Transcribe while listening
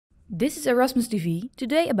This is Erasmus TV,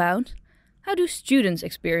 today about how do students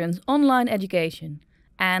experience online education,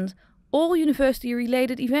 and all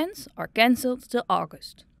university-related events are cancelled till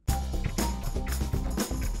August.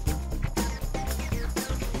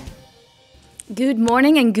 Good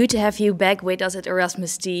morning and good to have you back with us at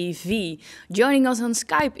Erasmus TV. Joining us on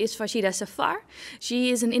Skype is Farshida Zafar. She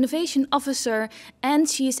is an innovation officer and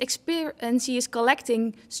she is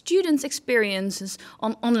collecting students' experiences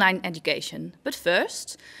on online education. But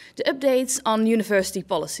first, the updates on university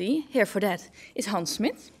policy. Here for that is Hans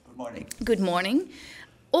Smit. Good morning. Good morning.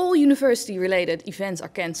 All university-related events are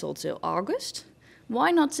cancelled till August.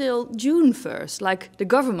 Why not till June 1st, like the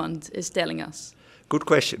government is telling us? Good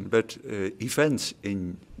question, but events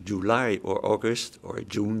in July or August, or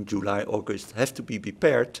June, July, August, have to be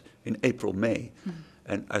prepared in April, May.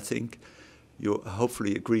 And I think you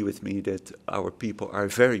hopefully agree with me that our people are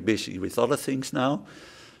very busy with other things now.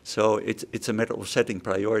 So it's a matter of setting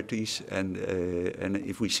priorities, and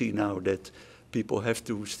if we see now that people have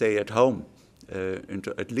to stay at home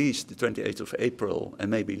until at least the 28th of April and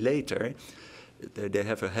maybe later, they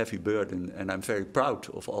have a heavy burden, and I'm very proud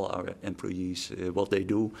of all our employees, what they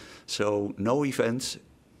do. So no events,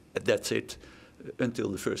 that's it, until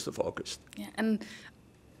the 1st of August. Yeah, and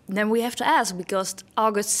then we have to ask, because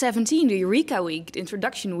August 17, the Eurekaweek, the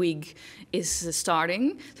introduction week, is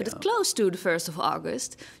starting. So that's close to the 1st of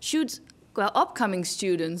August. Should upcoming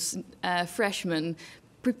students, freshmen,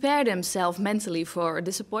 prepare themselves mentally for a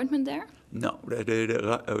disappointment there? No,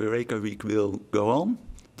 the Eurekaweek will go on,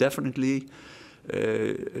 definitely.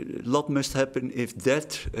 A lot must happen. If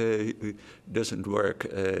that doesn't work,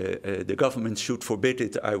 the government should forbid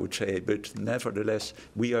it, I would say. But nevertheless,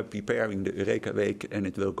 we are preparing the Eurekaweek and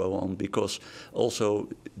it will go on, because also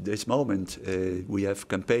this moment we have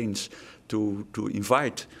campaigns to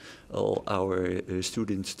invite all our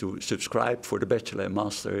students to subscribe for the bachelor and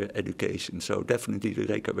master education. So definitely the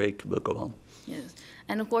Eurekaweek will go on. Yes,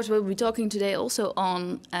 and of course we'll be talking today also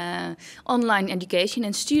on online education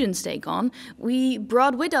and students take on. We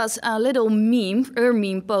brought with us a little meme,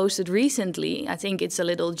 posted recently. I think it's a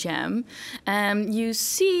little gem. You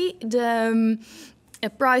see the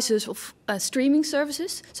prices of streaming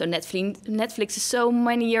services. So Netflix is so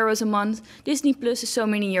many euros a month, Disney Plus is so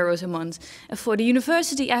many euros a month. And for the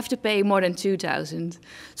university, I have to pay more than 2,000.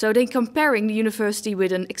 So they're comparing the university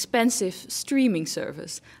with an expensive streaming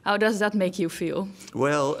service. How does that make you feel?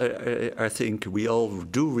 Well, I think we all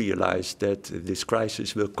do realize that this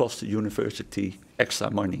crisis will cost the university extra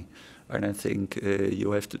money. And I think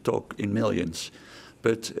you have to talk in millions.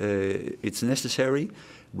 But it's necessary.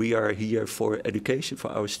 We are here for education for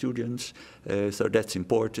our students, so that's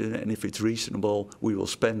important. And if it's reasonable, we will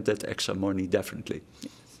spend that extra money definitely.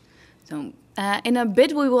 So, in a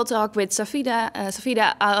bit, we will talk with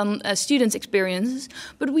Safida on students' experiences,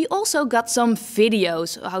 but we also got some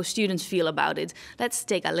videos how students feel about it. Let's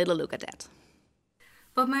take a little look at that.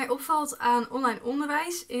 Wat mij opvalt aan online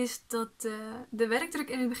onderwijs is dat de werkdruk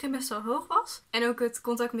in het begin best wel hoog was. En ook het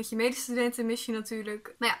contact met je medestudenten mis je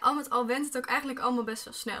natuurlijk. Maar ja, al met al went het ook eigenlijk allemaal best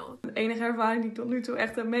wel snel. De enige ervaring die ik tot nu toe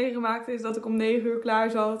echt heb meegemaakt is dat ik om 9 uur klaar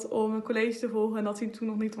zat om een college te volgen. En dat hij toen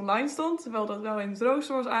nog niet online stond, terwijl dat wel in het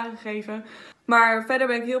rooster was aangegeven. Maar verder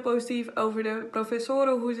ben ik heel positief over de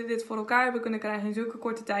professoren, hoe ze dit voor elkaar hebben kunnen krijgen in zulke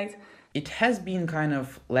korte tijd. It has been kind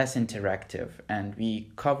of less interactive, and we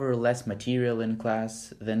cover less material in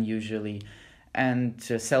class than usually,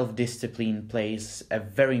 and self-discipline plays a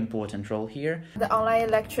very important role here. The online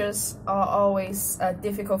lectures are always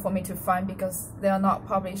difficult for me to find because they are not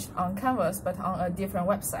published on Canvas but on a different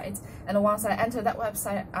website. And once I enter that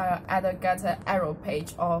website, I either get an arrow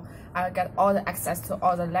page or I get all the access to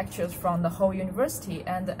all the lectures from the whole university,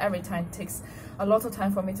 and every time it takes a lot of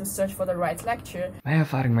time for me to search for the right lecture. Mijn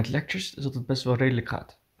ervaring met lectures is dat het best wel redelijk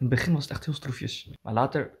gaat. In het begin was het echt heel stroefjes. Maar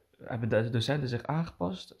later hebben de docenten zich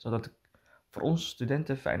aangepast, zodat het voor ons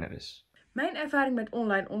studenten fijner is. Mijn ervaring met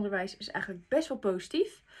online onderwijs is eigenlijk best wel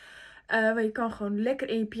positief. Want je kan gewoon lekker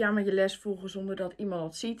in je pyjama je les volgen zonder dat iemand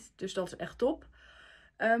dat ziet. Dus dat is echt top.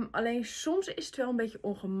 Alleen soms is het wel een beetje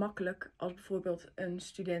ongemakkelijk als bijvoorbeeld een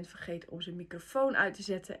student vergeet om zijn microfoon uit te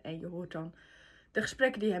zetten. En je hoort dan de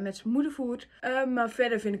gesprekken die hij met zijn moeder voert. Maar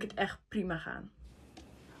verder vind ik het echt prima gaan.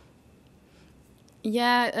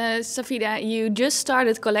 Yeah, Safida, you just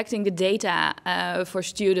started collecting the data for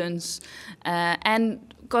students and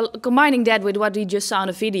combining that with what we just saw in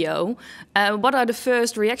the video. What are the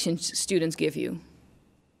first reactions students give you?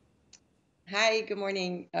 Hi, good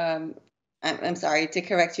morning. I'm sorry to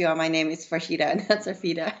correct you on my name. It's Farshida and not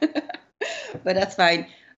Safida, but that's fine.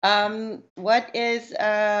 What is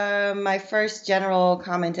my first general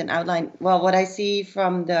comment and outline? Well, what I see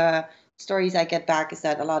from the stories I get back is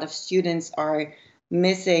that a lot of students are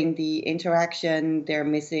missing the interaction, they're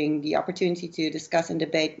missing the opportunity to discuss and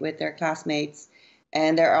debate with their classmates,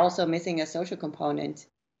 and they're also missing a social component.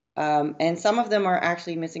 And some of them are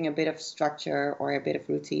actually missing a bit of structure or a bit of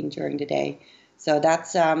routine during the day. So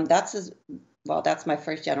that's my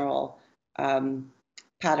first general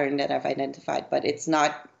pattern that I've identified, but it's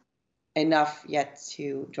not enough yet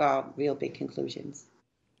to draw real big conclusions.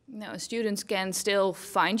 Now, students can still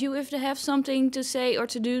find you if they have something to say or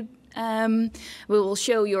to do. We will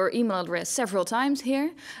show your email address several times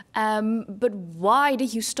here. But why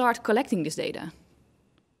did you start collecting this data?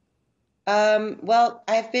 Well,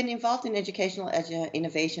 I've been involved in educational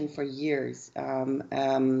innovation for years.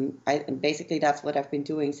 Basically, that's what I've been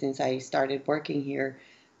doing since I started working here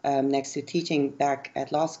next to teaching back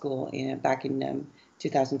at law school back in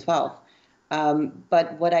 2012.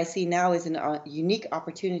 But what I see now is a unique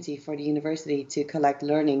opportunity for the university to collect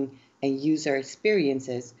learning and user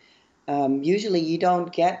experiences. Usually you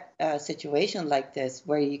don't get a situation like this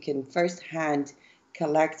where you can firsthand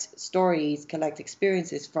collect stories, collect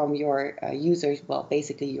experiences from your users, well,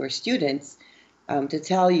 basically your students, to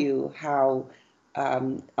tell you how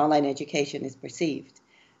online education is perceived.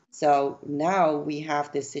 So now we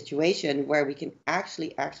have this situation where we can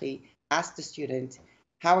actually ask the student,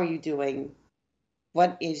 how are you doing?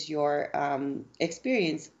 What is your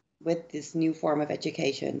experience with this new form of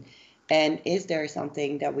education? And is there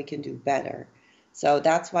something that we can do better? So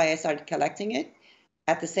that's why I started collecting it.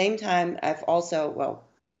 At the same time, I've also,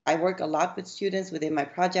 I work a lot with students within my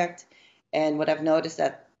project. And what I've noticed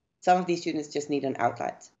that some of these students just need an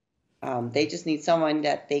outlet. They just need someone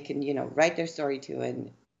that they can, write their story to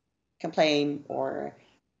and complain or,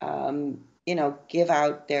 give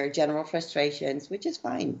out their general frustrations, which is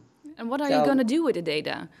fine. And what are you going to do with the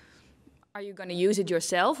data? Are you going to use it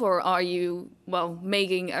yourself, or are you,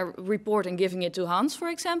 making a report and giving it to Hans, for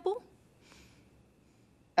example?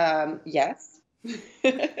 Yes,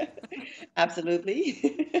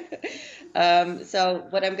 absolutely. So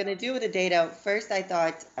what I'm going to do with the data, first I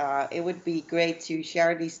thought it would be great to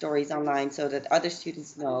share these stories online so that other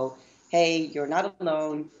students know, hey, you're not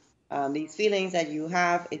alone. These feelings that you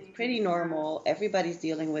have, it's pretty normal. Everybody's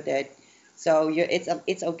dealing with it. So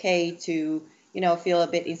it's okay to, feel a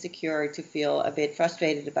bit insecure, to feel a bit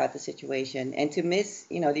frustrated about the situation, and to miss,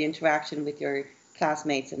 the interaction with your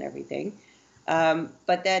classmates and everything.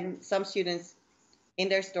 But then some students, in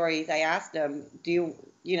their stories, I asked them, can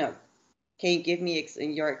you give me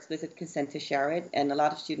your explicit consent to share it? And a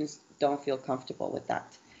lot of students don't feel comfortable with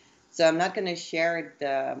that. So I'm not going to share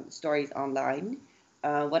the stories online.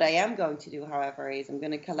 What I am going to do, however, is I'm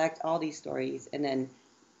going to collect all these stories and then,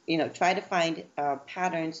 try to find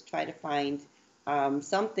patterns, try to find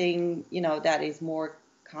something, that is more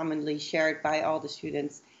commonly shared by all the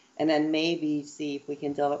students, and then maybe see if we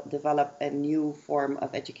can develop a new form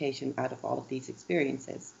of education out of all of these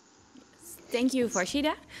experiences. Thank you,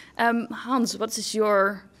 Farshida. Hans, what is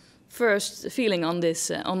your first feeling on this,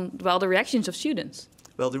 the reactions of students?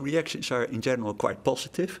 Well, the reactions are in general quite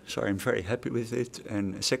positive, so I'm very happy with it.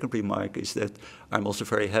 And second remark is that I'm also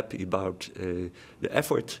very happy about the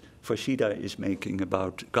effort Farshida is making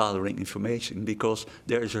about gathering information, because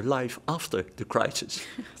there is a life after the crisis.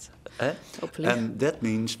 And that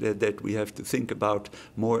means that we have to think about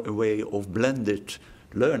more a way of blended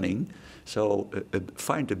learning, so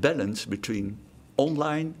find a balance between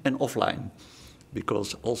online and offline.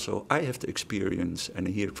 Because also I have the experience, and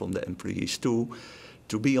I hear from the employees too,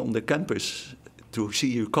 to be on the campus, to see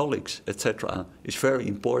your colleagues, etc., is very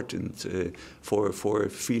important for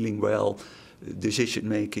feeling well, decision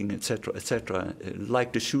making, etc., etc.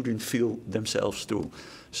 Like the students feel themselves too.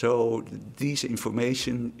 So this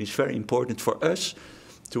information is very important for us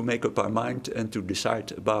to make up our mind and to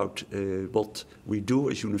decide about what we do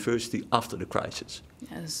as university after the crisis.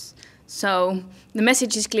 Yes. So the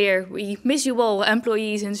message is clear. We miss you all,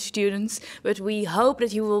 employees and students, but we hope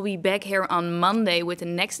that you will be back here on Monday with the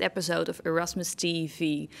next episode of Erasmus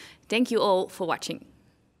TV. Thank you all for watching.